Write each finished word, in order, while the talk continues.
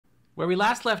Where we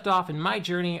last left off in my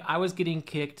journey, I was getting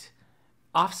kicked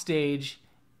off stage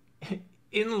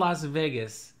in Las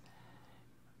Vegas.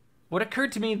 What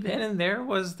occurred to me then and there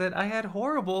was that I had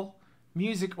horrible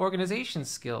music organization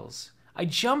skills. I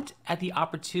jumped at the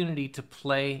opportunity to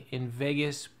play in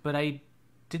Vegas, but I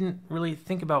didn't really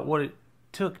think about what it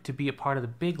took to be a part of the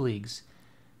big leagues.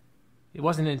 It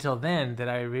wasn't until then that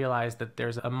I realized that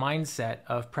there's a mindset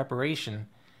of preparation,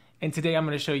 and today I'm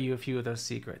going to show you a few of those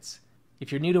secrets.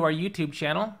 If you're new to our YouTube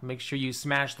channel, make sure you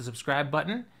smash the subscribe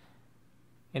button.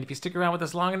 And if you stick around with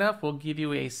us long enough, we'll give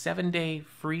you a 7-day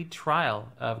free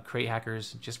trial of Crate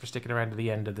Hackers just for sticking around to the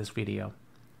end of this video.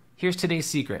 Here's today's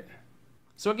secret.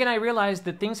 So again, I realized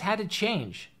that things had to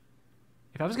change.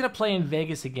 If I was going to play in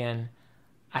Vegas again,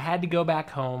 I had to go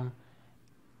back home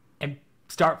and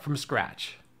start from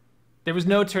scratch. There was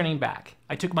no turning back.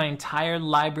 I took my entire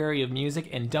library of music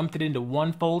and dumped it into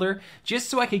one folder just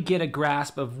so I could get a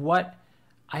grasp of what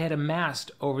I had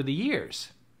amassed over the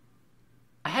years.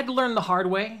 I had to learn the hard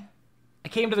way. I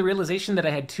came to the realization that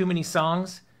I had too many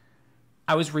songs.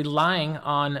 I was relying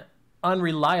on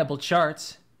unreliable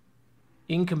charts,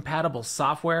 incompatible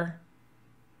software,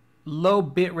 low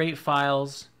bitrate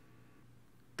files.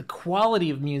 The quality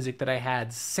of music that I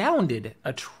had sounded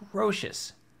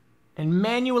atrocious. And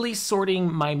manually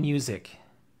sorting my music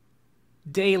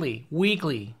daily,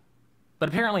 weekly, but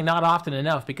apparently not often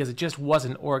enough because it just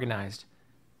wasn't organized.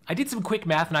 I did some quick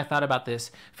math and I thought about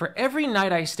this. For every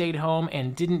night I stayed home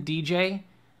and didn't DJ,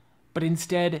 but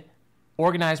instead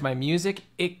organized my music,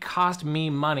 it cost me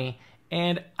money.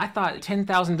 And I thought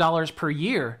 $10,000 per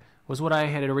year was what I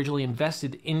had originally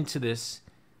invested into this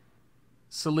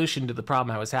solution to the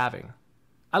problem I was having.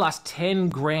 I lost 10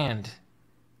 grand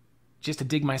just to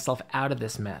dig myself out of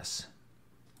this mess.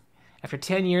 After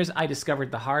 10 years, I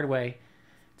discovered the hard way.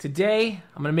 Today,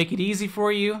 I'm gonna make it easy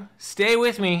for you. Stay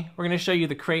with me. We're gonna show you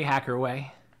the Crate Hacker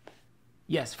way.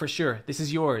 Yes, for sure, this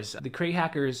is yours. The Crate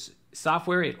Hacker's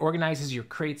software, it organizes your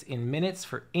crates in minutes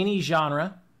for any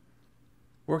genre.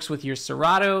 Works with your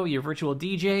Serato, your virtual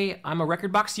DJ. I'm a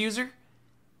record box user.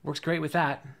 Works great with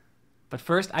that. But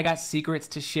first, I got secrets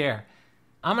to share.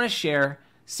 I'm gonna share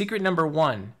secret number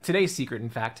 1, today's secret in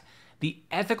fact, the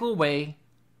ethical way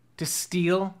to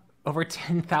steal over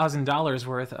 $10,000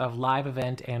 worth of live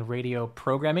event and radio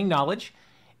programming knowledge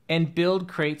and build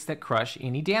crates that crush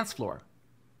any dance floor.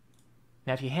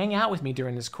 Now, if you hang out with me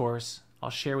during this course, I'll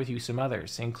share with you some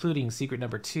others, including secret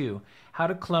number 2, how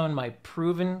to clone my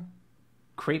proven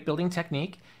crate building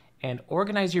technique and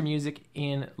organize your music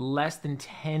in less than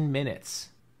 10 minutes.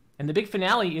 And the big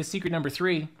finale is secret number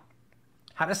 3,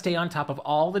 how to stay on top of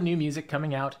all the new music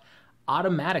coming out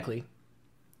automatically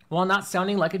while not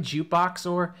sounding like a jukebox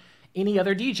or any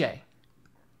other DJ.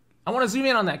 I want to zoom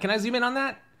in on that. Can I zoom in on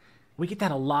that? We get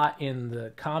that a lot in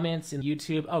the comments in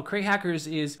YouTube. Oh, Crate Hackers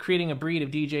is creating a breed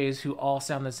of DJs who all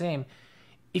sound the same.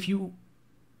 If you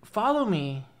follow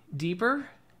me deeper,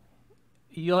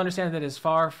 you'll understand that is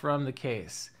far from the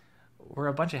case. We're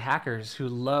a bunch of hackers who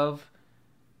love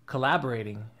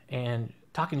collaborating and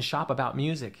talking shop about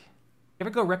music. Ever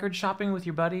go record shopping with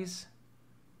your buddies?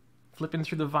 Flipping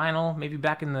through the vinyl, maybe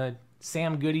back in the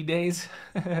Sam Goody days?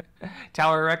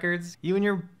 Tower Records? You and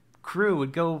your crew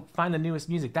would go find the newest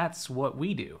music. That's what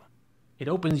we do. It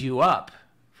opens you up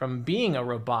from being a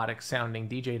robotic sounding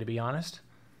DJ, to be honest.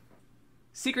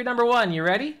 Secret number 1, you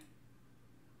ready?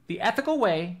 The ethical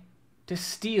way to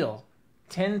steal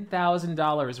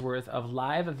 $10,000 worth of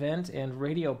live event and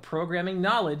radio programming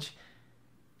knowledge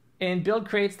and build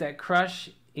crates that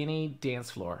crush any dance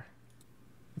floor.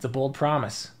 It's a bold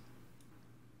promise.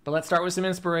 But let's start with some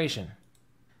inspiration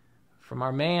from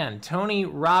our man, Tony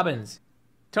Robbins.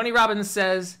 Tony Robbins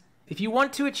says, if you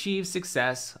want to achieve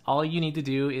success, all you need to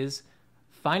do is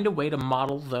find a way to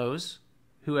model those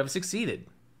who have succeeded.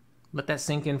 Let that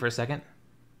sink in for a second.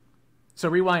 So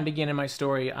rewind again in my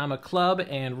story. I'm a club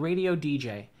and radio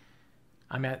DJ.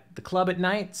 I'm at the club at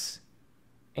nights,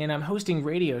 and I'm hosting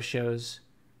radio shows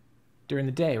during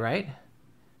the day, right?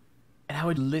 And I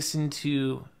would listen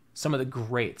to some of the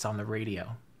greats on the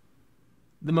radio,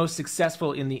 the most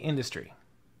successful in the industry.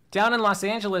 Down in Los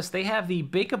Angeles, they have the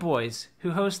Baker Boys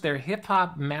who host their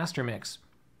hip-hop master mix.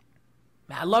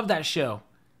 I love that show.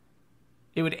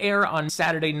 It would air on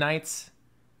Saturday nights,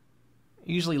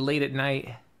 usually late at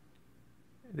night.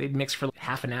 They'd mix for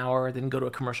half an hour, then go to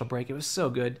a commercial break. It was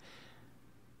so good.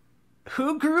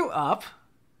 Who grew up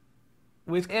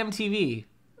with MTV?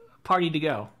 Party to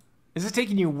Go. This is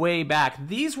taking you way back.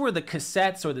 These were the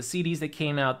cassettes or the CDs that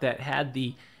came out that had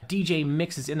the DJ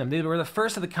mixes in them. They were the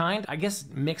first of the kind. I guess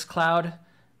Mixcloud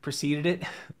preceded it.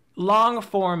 Long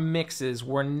form mixes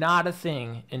were not a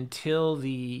thing until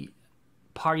the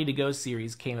Party to Go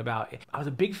series came about. I was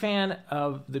a big fan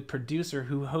of the producer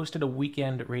who hosted a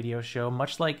weekend radio show,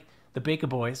 much like the Baker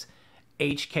Boys,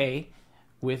 HK,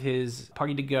 with his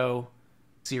Party to Go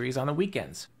series on the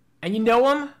weekends. And you know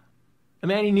him? A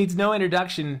man who needs no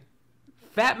introduction,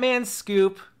 Fat Man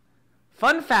Scoop.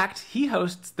 Fun fact, he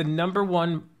hosts the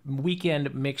 #1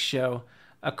 weekend mix show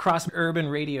across urban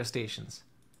radio stations.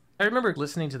 I remember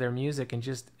listening to their music and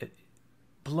just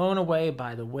blown away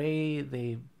by the way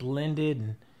they blended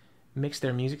and mixed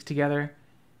their music together.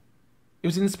 It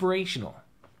was inspirational.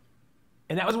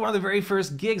 And that was one of the very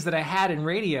first gigs that I had in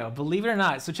radio, believe it or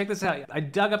not. So check this out. I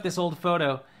dug up this old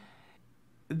photo.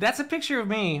 That's a picture of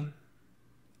me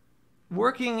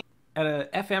working at a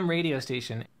FM radio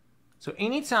station. So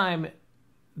anytime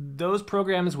those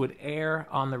programs would air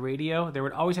on the radio, there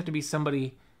would always have to be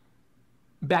somebody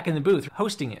back in the booth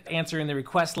hosting it, answering the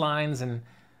request lines and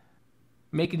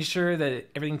making sure that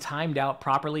everything timed out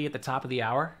properly at the top of the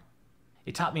hour.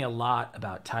 It taught me a lot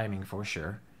about timing, for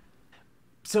sure.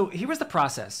 So here was the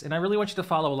process, and I really want you to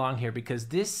follow along here because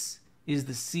this is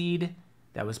the seed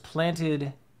that was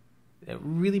planted that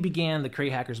really began the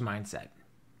Crate Hackers mindset.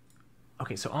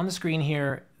 Okay, so on the screen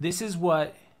here, this is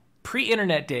what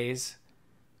pre-internet days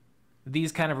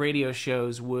these kind of radio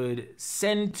shows would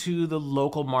send to the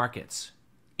local markets.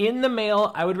 In the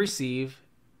mail, I would receive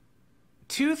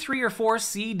 2, 3, or 4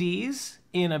 CDs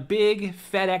in a big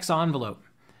FedEx envelope,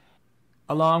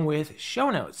 along with show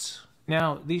notes.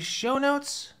 Now, these show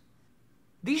notes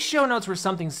were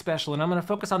something special, and I'm going to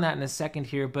focus on that in a second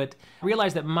here, but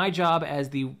realize that my job as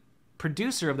the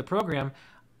producer of the program,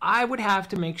 I would have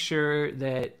to make sure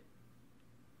that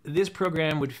this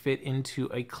program would fit into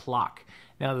a clock.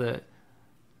 Now, the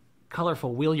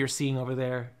colorful wheel you're seeing over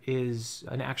there is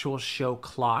an actual show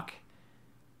clock,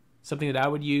 something that I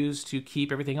would use to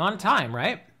keep everything on time,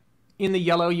 right? In the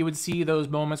yellow, you would see those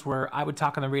moments where I would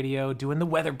talk on the radio doing the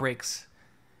weather breaks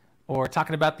or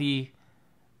talking about the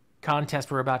contest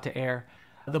we're about to air.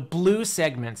 The blue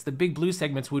segments, the big blue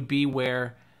segments would be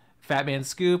where Fat Man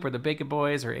Scoop or the Baker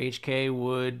Boys or HK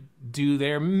would do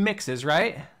their mixes,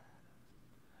 right?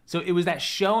 So it was that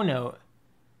show note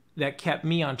that kept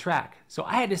me on track. So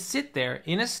I had to sit there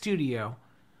in a studio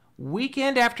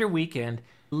weekend after weekend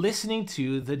listening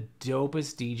to the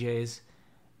dopest DJs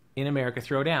in America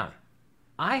throw down.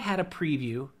 I had a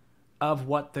preview of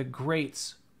what the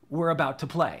greats were about to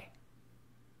play.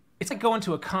 It's like going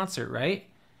to a concert, right?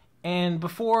 And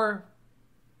before,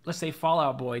 let's say, Fall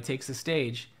Out Boy takes the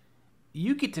stage,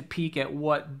 you get to peek at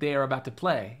what they're about to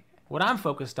play. What I'm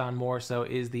focused on more so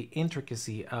is the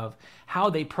intricacy of how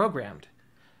they programmed.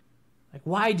 Like,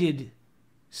 why did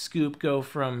Scoop go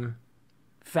from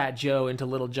Fat Joe into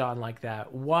Little John like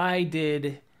that? Why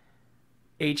did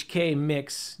HK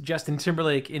mix Justin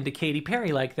Timberlake into Katy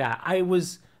Perry like that? I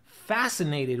was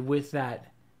fascinated with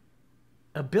that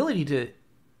ability to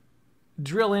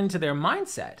drill into their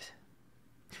mindset.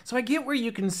 So I get where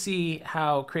you can see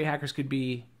how Crate Hackers could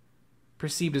be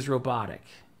perceived as robotic.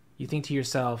 You think to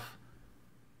yourself,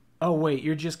 oh wait,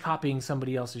 you're just copying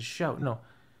somebody else's show. No.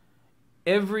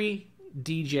 Every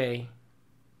DJ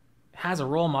has a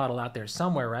role model out there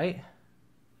somewhere, right?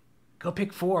 Go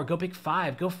pick 4, go pick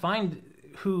 5, go find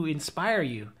who inspire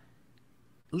you.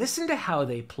 Listen to how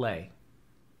they play.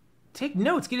 Take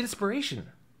notes, get inspiration,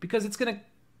 because it's going to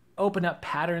open up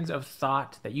patterns of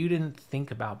thought that you didn't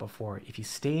think about before. If you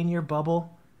stay in your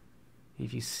bubble,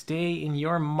 if you stay in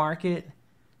your market,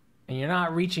 and you're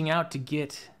not reaching out to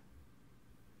get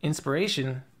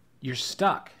inspiration, you're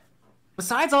stuck.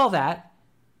 Besides all that,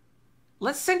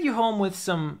 let's send you home with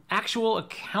some actual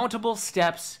accountable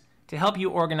steps to help you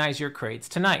organize your crates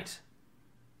tonight.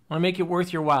 I want to make it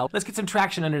worth your while. Let's get some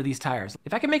traction under these tires.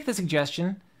 If I can make the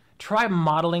suggestion, try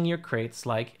modeling your crates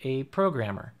like a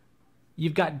programmer.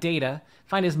 You've got data,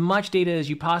 find as much data as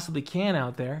you possibly can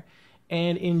out there,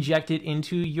 and inject it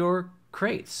into your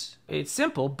crates. It's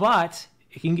simple, but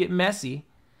it can get messy.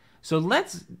 So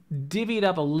let's divvy it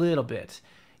up a little bit.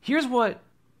 Here's what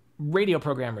radio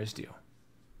programmers do.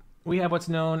 We have what's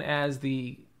known as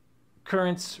the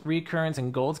currents, recurrents,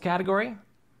 and golds category.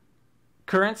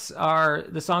 Currents are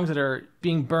the songs that are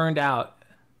being burned out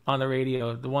on the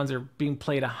radio, the ones that are being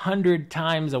played 100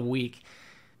 times a week.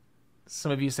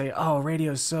 Some of you say, oh,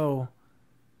 radio's so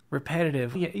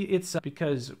repetitive. Yeah, it's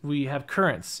because we have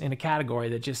currents in a category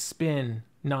that just spin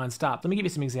nonstop. Let me give you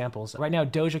some examples. Right now,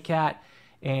 Doja Cat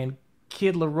and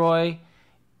Kid Laroi,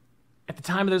 at the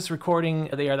time of this recording,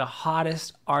 they are the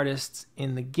hottest artists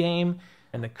in the game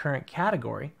in the current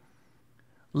category.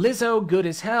 Lizzo, Good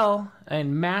as Hell,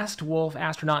 and Masked Wolf,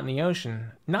 Astronaut in the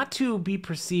Ocean, not to be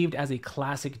perceived as a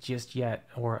classic just yet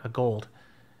or a gold.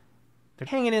 They're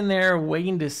hanging in there,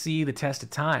 waiting to see the test of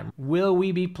time. Will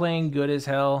we be playing good as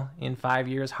hell in 5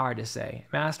 years? Hard to say.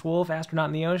 Masked Wolf, Astronaut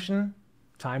in the Ocean?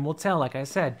 Time will tell, like I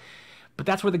said. But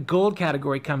that's where the gold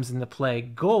category comes into play.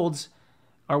 Golds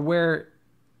are where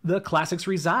the classics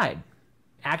reside.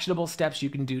 Actionable steps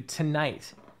you can do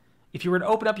tonight. If you were to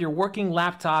open up your working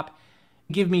laptop,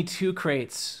 give me 2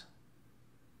 crates.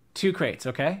 2 crates,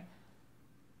 okay?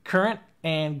 Current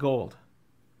and gold.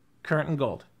 Current and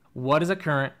gold. What is a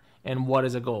current and what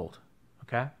is a gold?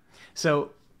 Okay?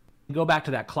 So go back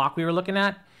to that clock we were looking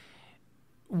at.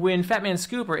 When Fat Man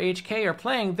Scoop or HK are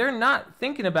playing, they're not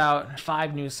thinking about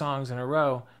 5 new songs in a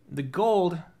row. The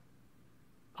gold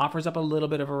offers up a little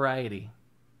bit of variety.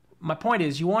 My point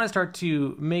is, you want to start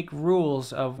to make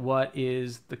rules of what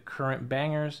is the current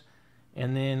bangers,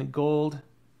 and then gold,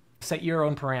 set your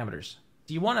own parameters.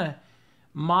 You want to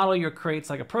model your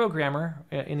crates like a programmer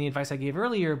in the advice I gave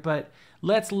earlier, but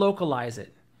let's localize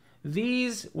it.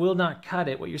 These will not cut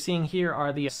it. What you're seeing here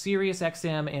are the Sirius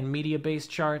XM and media-based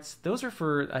charts. Those are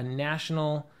for a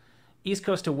national East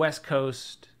Coast to West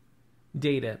Coast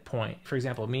data point. For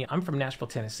example, me, I'm from Nashville,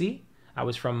 Tennessee. I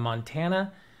was from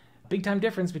Montana. Big time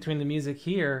difference between the music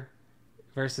here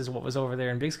versus what was over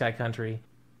there in Big Sky Country.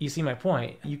 You see my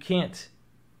point. You can't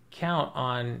count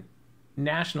on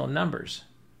national numbers.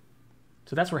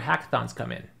 So that's where hackathons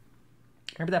come in.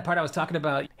 Remember that part I was talking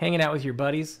about, hanging out with your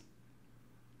buddies?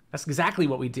 That's exactly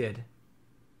what we did.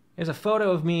 There's a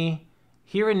photo of me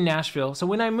here in Nashville. So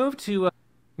when I moved to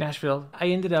Nashville, I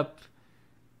ended up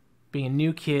being a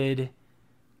new kid,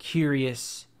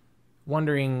 curious,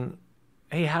 wondering,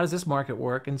 hey, how does this market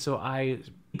work? And so I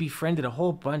befriended a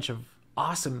whole bunch of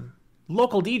awesome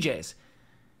local DJs.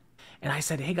 And I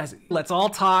said, hey guys, let's all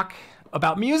talk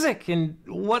about music and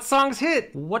what songs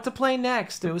hit, what to play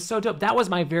next. It was so dope. That was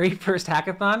my very first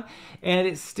hackathon, and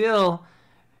it still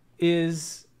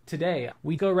is today.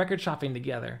 We go record shopping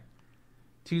together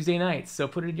Tuesday nights, so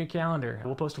put it in your calendar.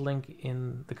 We'll post a link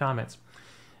in the comments.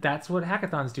 That's what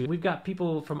hackathons do. We've got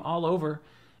people from all over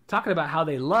talking about how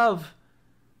they love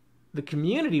the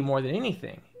community more than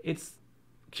anything. It's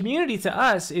community to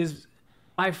us is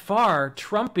by far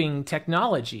trumping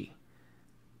technology.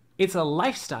 It's a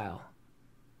lifestyle.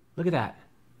 Look at that.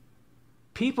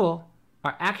 People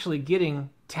are actually getting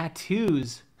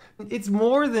tattoos. It's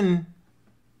more than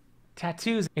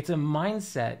tattoos. It's a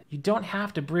mindset. You don't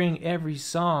have to bring every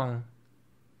song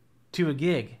to a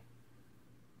gig.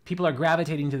 People are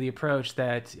gravitating to the approach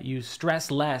that you stress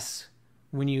less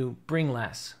when you bring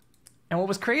less. And what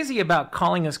was crazy about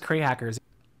calling us cray hackers,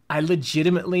 I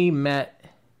legitimately met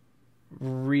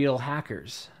real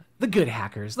hackers. The good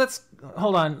hackers.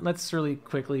 Hold on. Let's really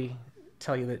quickly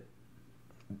tell you that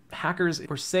hackers,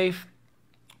 we're safe.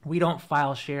 We don't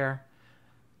file share.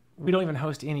 We don't even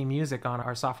host any music on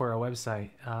our software or website.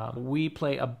 We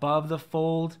play above the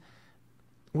fold.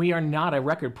 We are not a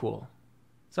record pool.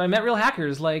 So I met real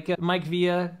hackers like Mike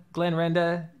Villa, Glenn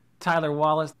Renda, Tyler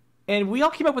Wallace, and we all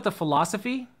came up with a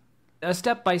philosophy, a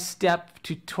step-by-step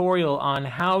tutorial on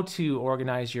how to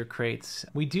organize your crates.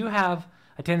 We do have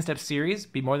a 10-step series.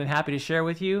 Be more than happy to share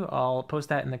with you. I'll post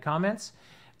that in the comments.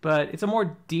 But it's a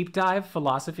more deep dive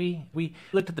philosophy. We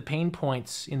looked at the pain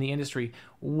points in the industry.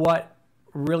 What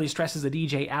really stresses a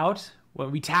DJ out? Well,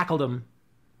 we tackled them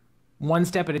one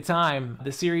step at a time.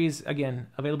 The series, again,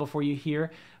 available for you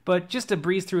here. But just to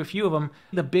breeze through a few of them,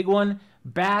 the big one,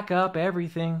 back up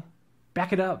everything.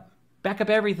 Back it up. Back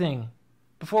up everything.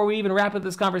 Before we even wrap up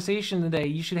this conversation today,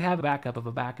 you should have a backup of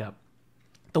a backup.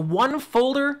 The one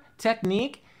folder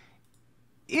technique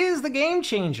is the game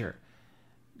changer.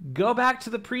 Go back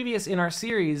to the previous in our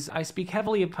series. I speak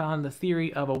heavily upon the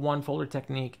theory of a one folder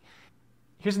technique.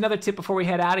 Here's another tip before we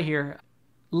head out of here.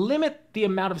 Limit the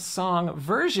amount of song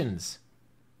versions.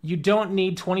 You don't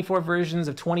need 24 versions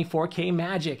of 24K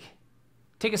magic.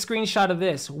 Take a screenshot of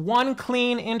this. One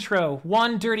clean intro,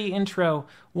 one dirty intro,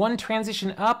 one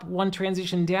transition up, one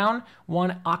transition down,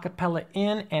 one acapella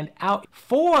in and out,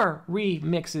 4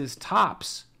 remixes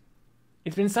tops.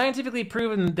 It's been scientifically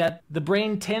proven that the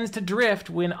brain tends to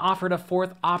drift when offered a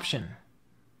 4th option.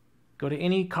 Go to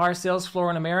any car sales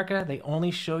floor in America, they only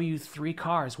show you 3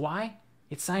 cars. Why?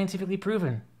 It's scientifically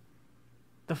proven.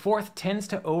 The 4th tends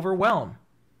to overwhelm.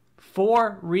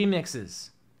 4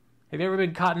 remixes. Have you ever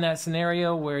been caught in that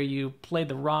scenario where you played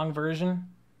the wrong version?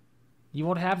 You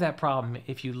won't have that problem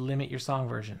if you limit your song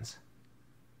versions.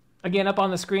 Again, up on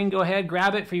the screen, go ahead,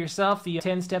 grab it for yourself, the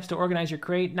 10 steps to organize your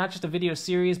crate. Not just a video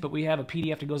series, but we have a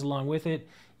PDF that goes along with it.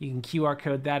 You can QR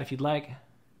code that if you'd like.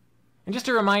 And just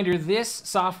a reminder, this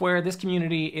software, this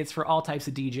community, it's for all types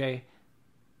of DJ.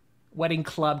 Wedding,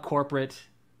 club, corporate,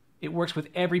 It works with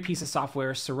every piece of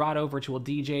software: Serato, Virtual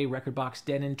DJ, Rekordbox,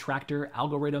 Denon, Tractor,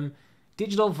 Algorithm,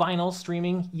 digital, vinyl,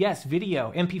 streaming, yes,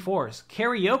 video, MP4s,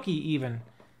 karaoke even.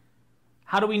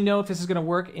 How do we know if this is going to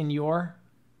work in your...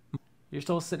 You're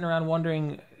still sitting around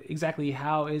wondering exactly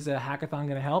how is a hackathon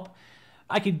going to help?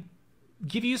 I could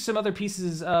give you some other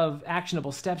pieces of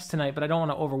actionable steps tonight, but I don't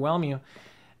want to overwhelm you.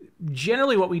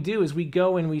 Generally what we do is we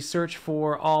go and we search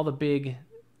for all the big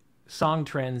song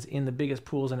trends in the biggest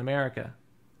pools in America,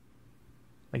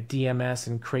 like DMS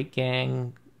and Crate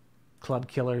Gang, Club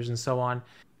Killers, and so on.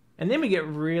 And then we get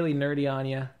really nerdy on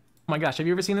you. Oh my gosh, have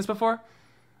you ever seen this before?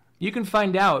 You can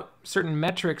find out certain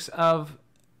metrics of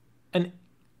an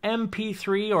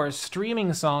MP3 or a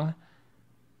streaming song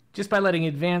just by letting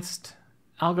advanced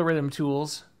algorithm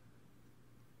tools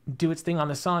do its thing on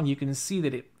the song. You can see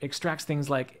that it extracts things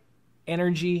like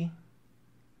energy,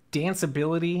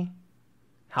 danceability,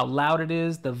 how loud it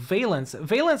is, the valence.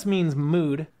 Valence means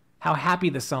mood, how happy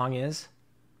the song is.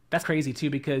 That's crazy too,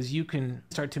 because you can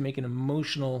start to make an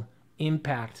emotional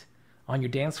impact on your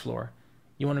dance floor.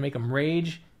 You want to make them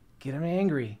rage, get them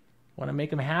angry. Want to make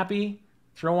them happy?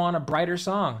 Throw on a brighter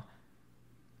song.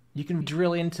 You can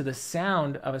drill into the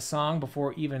sound of a song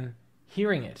before even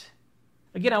hearing it.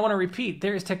 Again, I want to repeat,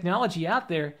 there is technology out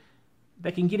there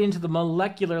that can get into the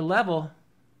molecular level,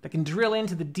 that can drill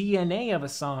into the DNA of a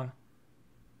song.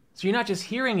 So you're not just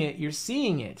hearing it, you're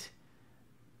seeing it.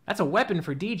 That's a weapon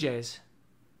for DJs.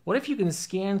 What if you can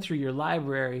scan through your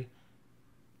library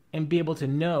and be able to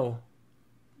know,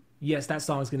 yes, that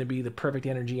song is going to be the perfect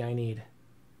energy I need.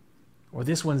 Or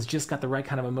this one's just got the right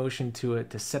kind of emotion to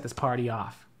it to set this party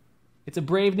off. It's a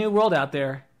brave new world out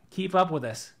there. Keep up with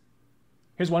us.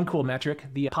 Here's one cool metric,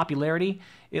 the popularity.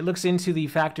 It looks into the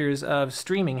factors of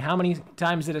streaming. How many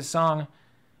times did a song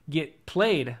get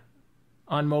played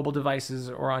on mobile devices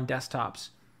or on desktops?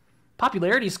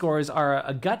 Popularity scores are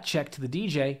a gut check to the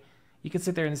DJ. You can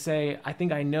sit there and say, I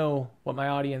think I know what my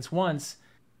audience wants.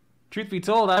 Truth be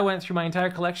told, I went through my entire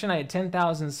collection. I had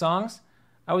 10,000 songs.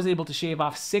 I was able to shave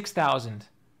off 6,000.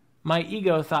 My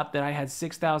ego thought that I had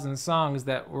 6,000 songs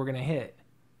that were going to hit.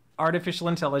 Artificial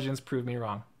intelligence proved me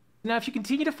wrong. Now, if you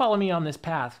continue to follow me on this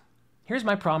path, here's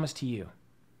my promise to you.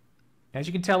 As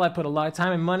you can tell, I put a lot of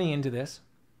time and money into this,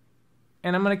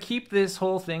 and I'm going to keep this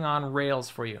whole thing on rails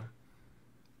for you.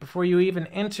 Before you even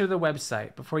enter the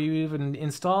website, before you even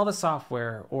install the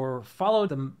software or follow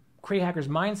the Crate Hacker's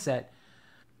mindset,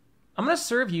 I'm going to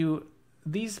serve you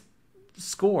these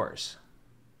scores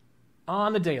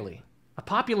on the daily. A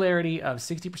popularity of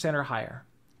 60% or higher.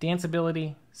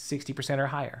 Danceability, 60% or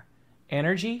higher.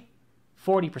 Energy,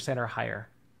 40% or higher.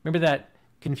 Remember that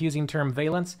confusing term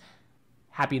valence?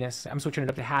 Happiness. I'm switching it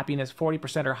up to happiness,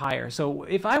 40% or higher. So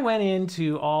if I went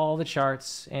into all the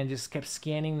charts and just kept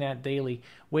scanning that daily,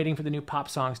 waiting for the new pop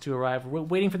songs to arrive,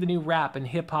 waiting for the new rap and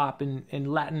hip hop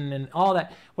and Latin and all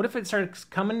that, what if it started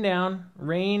coming down,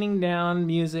 raining down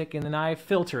music, and then I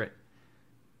filter it?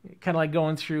 Kind of like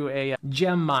going through a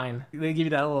gem mine. They give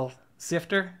you that little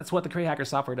sifter. That's what the Crate Hacker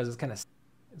software does. Is kind of,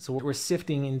 so we're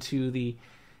sifting into the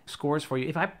scores for you.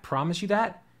 If I promise you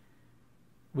that,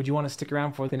 would you want to stick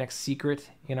around for the next secret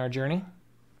in our journey?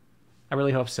 I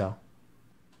really hope so.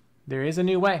 There is a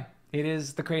new way. It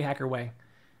is the Crate Hacker way.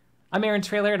 I'm Aaron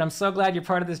Traylor, and I'm so glad you're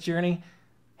part of this journey.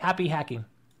 Happy hacking.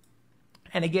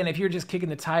 And again, if you're just kicking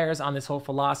the tires on this whole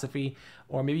philosophy,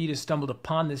 or maybe you just stumbled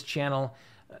upon this channel,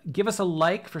 give us a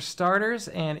like for starters,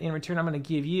 and in return, I'm going to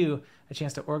give you a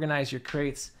chance to organize your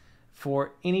crates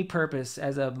for any purpose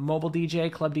as a mobile DJ,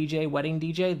 club DJ, wedding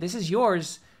DJ. This is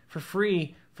yours for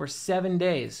free for 7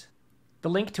 days. The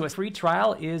link to a free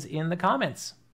trial is in the comments.